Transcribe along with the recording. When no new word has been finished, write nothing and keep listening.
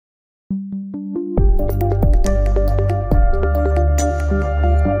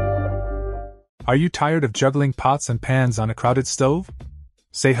Are you tired of juggling pots and pans on a crowded stove?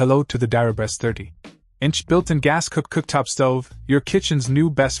 Say hello to the DYRABREST 30-inch built-in gas-cooked cooktop stove, your kitchen's new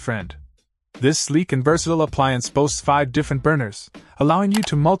best friend. This sleek and versatile appliance boasts 5 different burners, allowing you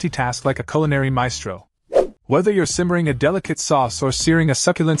to multitask like a culinary maestro. Whether you're simmering a delicate sauce or searing a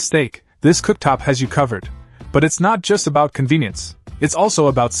succulent steak, this cooktop has you covered. But it's not just about convenience, it's also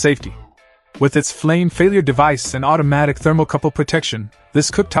about safety. With its flame failure device and automatic thermocouple protection, this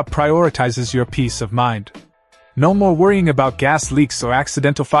cooktop prioritizes your peace of mind. No more worrying about gas leaks or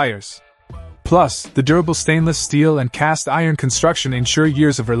accidental fires. Plus, the durable stainless steel and cast iron construction ensure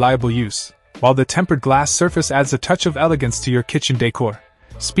years of reliable use, while the tempered glass surface adds a touch of elegance to your kitchen decor.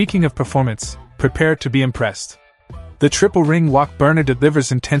 Speaking of performance, prepare to be impressed. The triple ring wok burner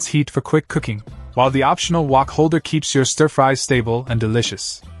delivers intense heat for quick cooking, while the optional wok holder keeps your stir-fries stable and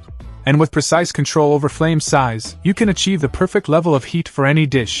delicious. And with precise control over flame size, you can achieve the perfect level of heat for any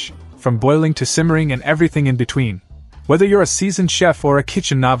dish, from boiling to simmering and everything in between. Whether you're a seasoned chef or a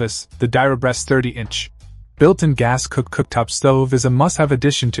kitchen novice, the DYRABREST 30-inch built-in gas-cooked cooktop stove is a must-have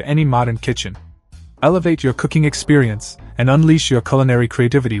addition to any modern kitchen. Elevate your cooking experience and unleash your culinary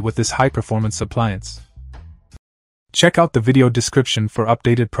creativity with this high-performance appliance. Check out the video description for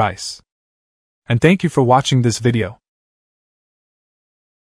updated price. And thank you for watching this video.